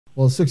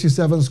Well,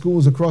 67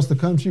 schools across the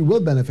country will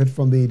benefit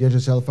from the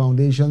Digicel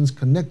Foundation's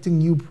Connecting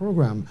You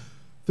program.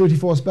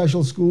 34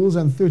 special schools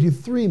and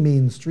 33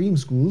 mainstream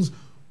schools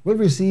will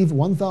receive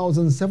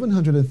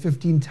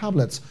 1,715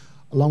 tablets,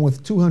 along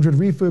with 200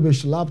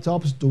 refurbished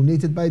laptops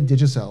donated by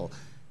Digicel.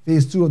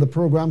 Phase 2 of the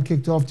program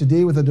kicked off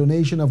today with a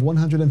donation of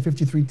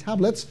 153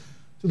 tablets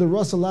to the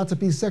Russel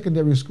Latapy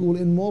Secondary School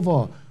in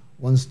Morvar.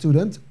 One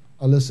student,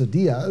 Alyssa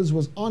Diaz,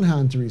 was on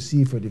hand to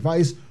receive her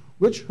device,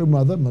 which her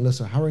mother,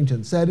 Melissa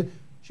Harrington, said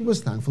she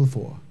was thankful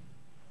for.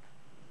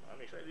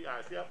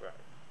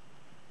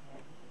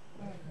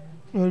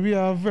 Well, we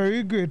are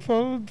very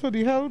grateful for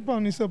the help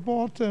and the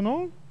support,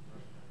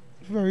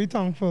 Very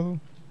thankful.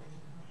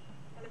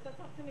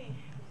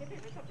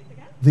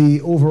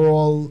 The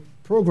overall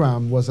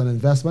program was an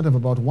investment of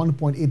about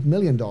 $1.8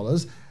 million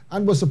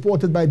and was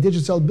supported by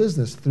Digicel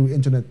Business through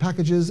internet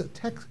packages,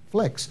 Tech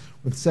Flex,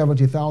 with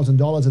 $70,000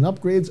 in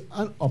upgrades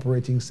and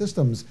operating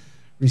systems.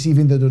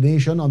 Receiving the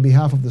donation on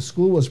behalf of the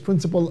school was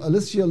Principal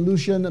Alicia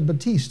Lucian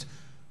Batiste,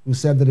 who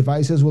said the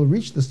devices will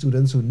reach the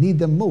students who need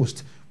them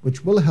most,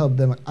 which will help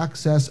them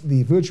access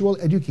the virtual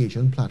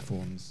education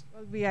platforms.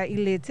 Well, we are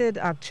elated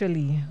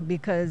actually,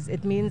 because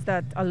it means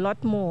that a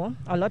lot more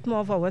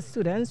of our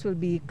students will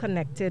be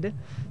connected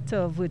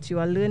to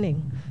virtual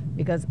learning.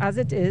 Because as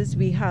it is,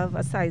 we have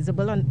a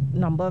sizable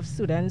number of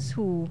students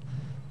who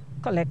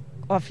collect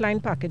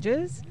offline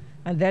packages,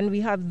 and then we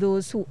have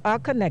those who are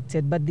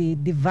connected, but the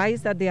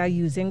device that they are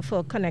using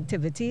for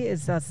connectivity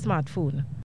is a smartphone.